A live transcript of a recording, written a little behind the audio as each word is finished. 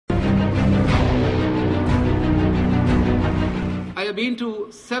have been to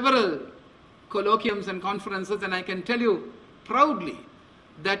several colloquiums and conferences, and I can tell you proudly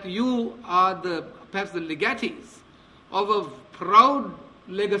that you are perhaps the legatees of a proud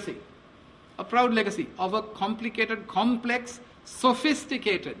legacy of a complicated, complex,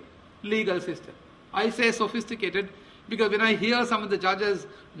 sophisticated legal system. I say sophisticated because when I hear some of the judges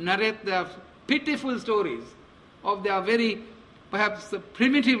narrate their pitiful stories of their very, perhaps,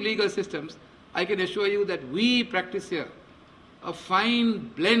 primitive legal systems, I can assure you that we practice here a fine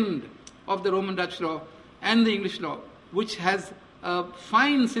blend of the Roman Dutch law and the English law, which has a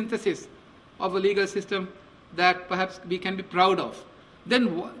fine synthesis of a legal system that perhaps we can be proud of.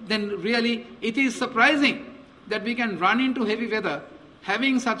 Then really it is surprising that we can run into heavy weather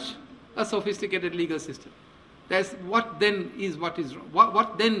having such a sophisticated legal system. What then is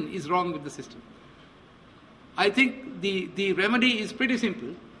wrong with the system? I think the remedy is pretty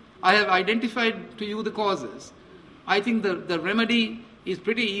simple. I have identified to you the causes. I think the remedy is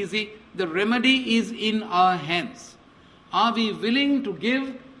pretty easy. The remedy is in our hands. Are we willing to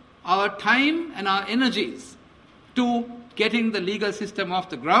give our time and our energies to getting the legal system off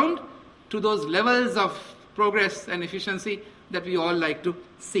the ground to those levels of progress and efficiency that we all like to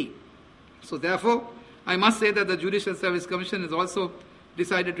see? So therefore, I must say that the Judicial Service Commission has also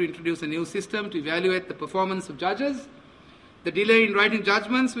decided to introduce a new system to evaluate the performance of judges. The delay in writing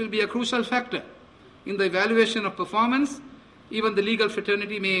judgments will be a crucial factor in the evaluation of performance. Even the legal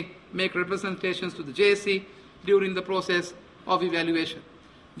fraternity may make representations to the JSC during the process of evaluation.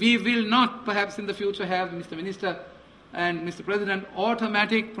 We will not, perhaps in the future, have, Mr. Minister and Mr. President,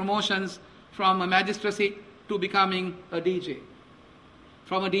 automatic promotions from a magistracy to becoming a DJ.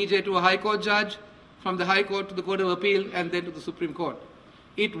 From a DJ to a High Court judge, from the High Court to the Court of Appeal, and then to the Supreme Court.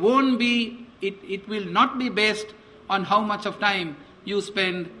 It will not be based on how much of time you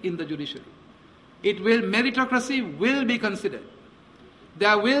spend in the judiciary. Meritocracy will be considered.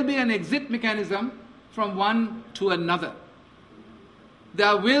 There will be an exit mechanism from one to another.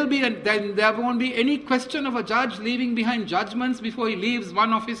 There won't be any question of a judge leaving behind judgments before he leaves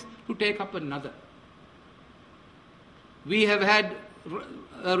one office to take up another. We have had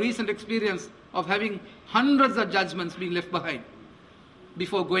a recent experience of having hundreds of judgments being left behind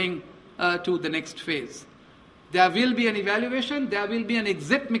before going to the next phase. There will be an evaluation, there will be an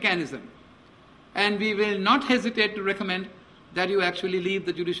exit mechanism, and we will not hesitate to recommend that you actually leave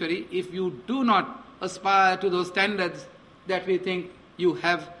the judiciary if you do not aspire to those standards that we think you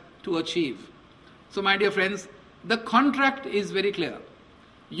have to achieve. So, my dear friends, the contract is very clear.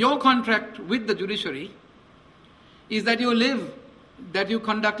 Your contract with the judiciary is that you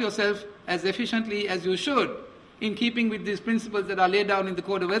conduct yourself as efficiently as you should, in keeping with these principles that are laid down in the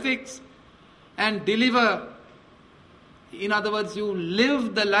Code of Ethics, and deliver. In other words, you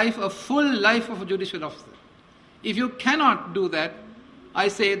live a full life of a judicial officer. If you cannot do that, I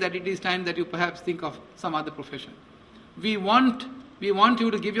say that it is time that you perhaps think of some other profession. We want you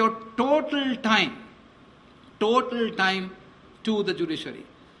to give your total time to the judiciary.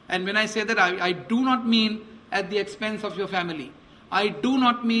 And when I say that, I do not mean at the expense of your family. I do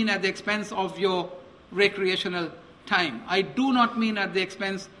not mean at the expense of your recreational time. I do not mean at the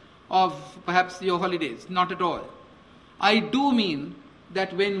expense of perhaps your holidays. Not at all. I do mean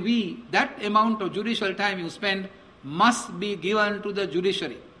that that amount of judicial time you spend must be given to the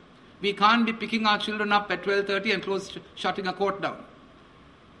judiciary. We can't be picking our children up at 12:30 and shutting a court down.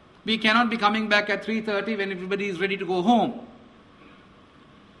 We cannot be coming back at 3:30 when everybody is ready to go home.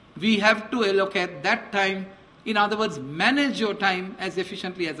 We have to allocate that time. In other words, manage your time as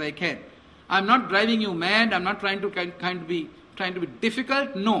efficiently as I can. I'm not driving you mad. I'm not trying to be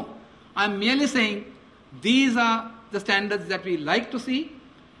difficult. No. I'm merely saying these are the standards that we like to see,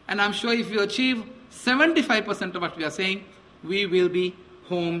 and I'm sure if you achieve 75% of what we are saying, we will be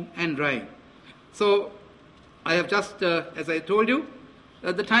home and dry. So, I have just, as I told you,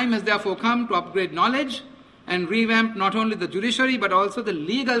 the time has therefore come to upgrade knowledge and revamp not only the judiciary but also the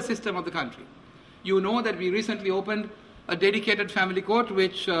legal system of the country. You know that we recently opened a dedicated family court,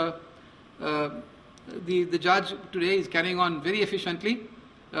 which the judge today is carrying on very efficiently.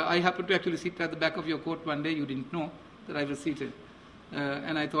 I happened to actually sit at the back of your court one day. You didn't know that I was seated.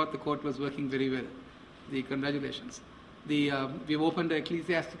 And I thought the court was working very well. Congratulations. We've opened a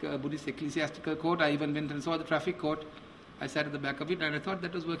Buddhist ecclesiastical court. I even went and saw the traffic court. I sat at the back of it and I thought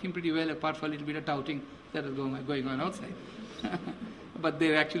that was working pretty well, apart from a little bit of touting that was going on outside. But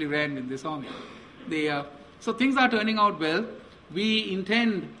they actually ran when they saw me. So things are turning out well. We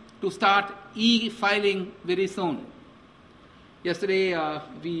intend to start e-filing very soon. Yesterday,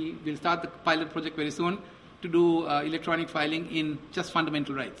 we will start the pilot project very soon to do electronic filing in just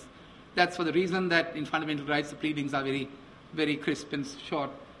fundamental rights. That's for the reason that in fundamental rights, the pleadings are very very crisp and short.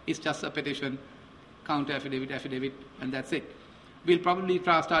 It's just a petition, counter affidavit, and that's it. We'll probably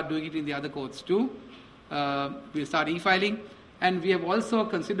start doing it in the other courts too. We'll start e-filing, and we have also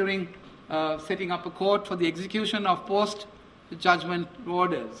considering setting up a court for the execution of post-judgment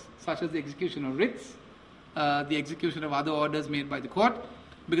orders, such as the execution of writs, the execution of other orders made by the court,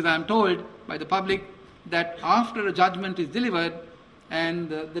 because I am told by the public that after a judgment is delivered and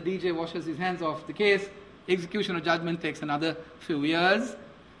the DJ washes his hands off the case, execution of judgment takes another few years,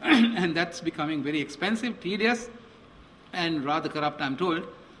 and that's becoming very expensive, tedious, and rather corrupt, I'm told.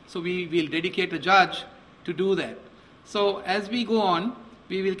 So we will dedicate a judge to do that. So as we go on,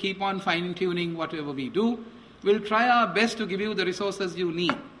 we will keep on fine-tuning whatever we do. We'll try our best to give you the resources you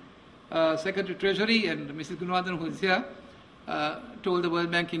need. Secretary Treasury and Mrs. Gunawardhan, who is here, told the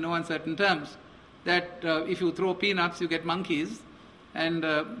World Bank in no uncertain terms that if you throw peanuts, you get monkeys, and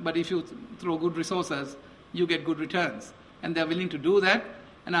but if you throw good resources, you get good returns. And they're willing to do that,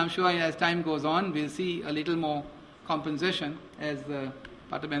 and I'm sure as time goes on, we'll see a little more compensation, as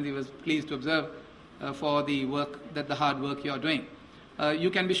Patabandi was pleased to observe, for the work, the hard work you're doing. You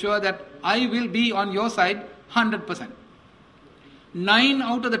can be sure that I will be on your side 100%. 9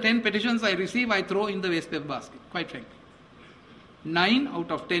 out of the 10 petitions I receive, I throw in the waste paper basket, quite frankly. 9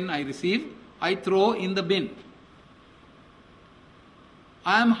 out of 10 I receive, I throw in the bin.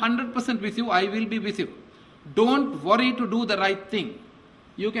 I am 100% with you, I will be with you. Don't worry to do the right thing.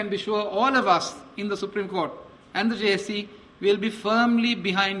 You can be sure all of us in the Supreme Court and the JSC will be firmly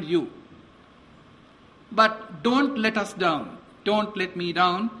behind you. But don't let us down. Don't let me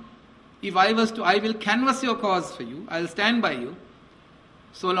down. If I will canvass your cause for you. I'll stand by you.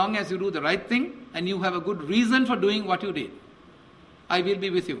 So long as you do the right thing and you have a good reason for doing what you did, I will be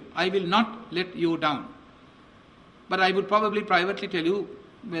with you. I will not let you down. But I would probably privately tell you,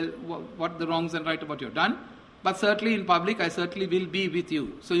 well, what the wrongs and right of what you've done. But certainly in public, I certainly will be with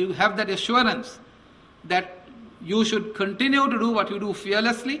you. So you have that assurance that you should continue to do what you do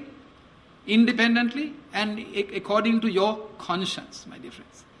fearlessly, independently, and according to your conscience, my dear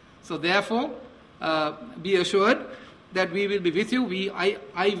friends. So therefore, be assured that we will be with you.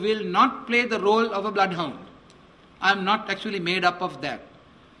 I will not play the role of a bloodhound. I am not actually made up of that.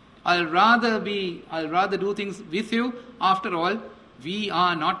 I'll rather do things with you. After all, we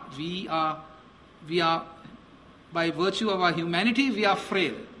are by virtue of our humanity, we are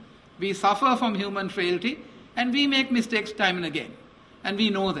frail. We suffer from human frailty, and we make mistakes time and again. And we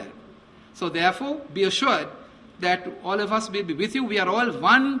know that. So therefore, be assured that all of us will be with you. We are all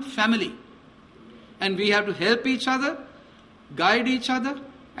one family. And we have to help each other, guide each other,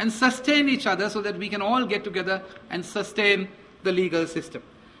 and sustain each other so that we can all get together and sustain the legal system.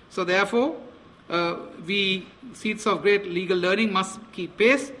 So therefore, we, seats of great legal learning, must keep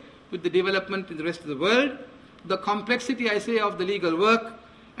pace with the development in the rest of the world. The complexity, I say, of the legal work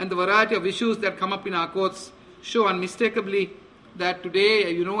and the variety of issues that come up in our courts show unmistakably that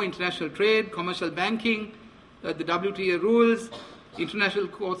today, international trade, commercial banking, the WTA rules, international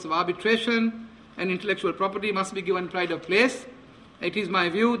courts of arbitration, and intellectual property must be given pride of place. It is my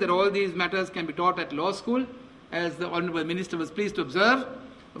view that all these matters can be taught at law school, as the Honourable Minister was pleased to observe.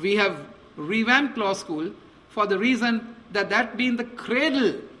 We have revamped law school for the reason that being the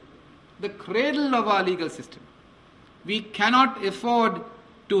cradle of our legal system. We cannot afford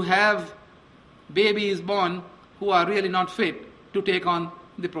to have babies born who are really not fit to take on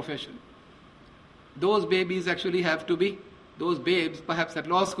the profession. Those babies actually have to be, those babes perhaps at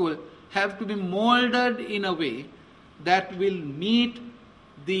law school, have to be molded in a way that will meet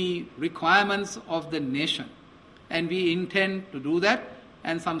the requirements of the nation. And we intend to do that,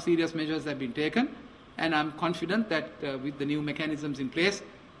 and some serious measures have been taken, and I'm confident that with the new mechanisms in place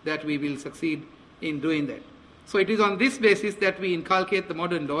that we will succeed in doing that. So it is on this basis that we inculcate the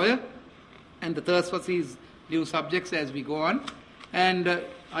modern lawyer and the thirst for these new subjects as we go on. And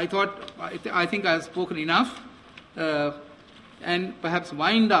I think I have spoken enough, and perhaps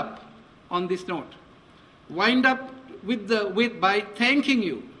wind up on this note. Wind up by thanking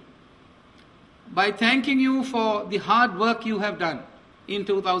you. By thanking you for the hard work you have done in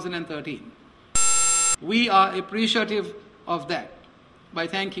 2013. We are appreciative of that, by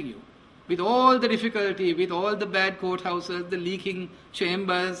thanking you. With all the difficulty, with all the bad courthouses, the leaking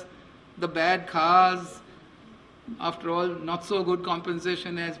chambers, the bad cars, after all, not so good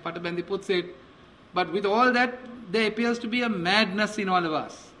compensation as Patabandi puts it. But with all that, there appears to be a madness in all of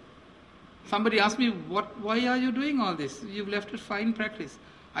us. Somebody asked me, why are you doing all this? You've left a fine practice.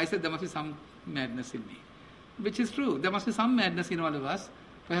 I said, there must be some madness in me. Which is true. There must be some madness in all of us,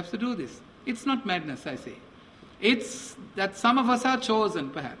 perhaps, to do this. It's not madness, I say. It's that some of us are chosen,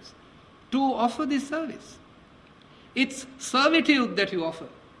 perhaps, to offer this service. It's servitude that you offer.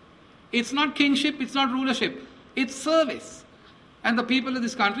 It's not kingship, it's not rulership, it's service. And the people of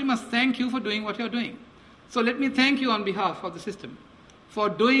this country must thank you for doing what you're doing. So let me thank you on behalf of the system for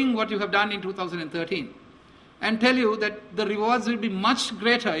doing what you have done in 2013 and tell you that the rewards will be much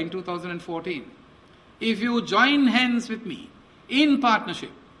greater in 2014 if you join hands with me in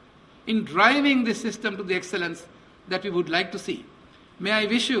partnership in driving this system to the excellence that we would like to see. May I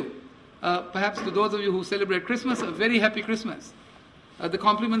wish you, perhaps to those of you who celebrate Christmas, a very happy Christmas, the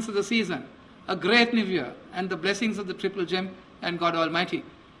compliments of the season, a great New Year, and the blessings of the Triple Gem and God Almighty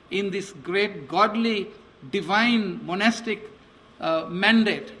in this great godly, divine, monastic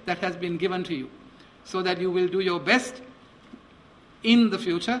mandate that has been given to you, so that you will do your best in the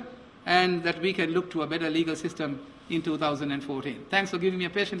future and that we can look to a better legal system in 2014. Thanks for giving me a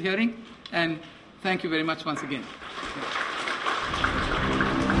patient hearing, and thank you very much once again.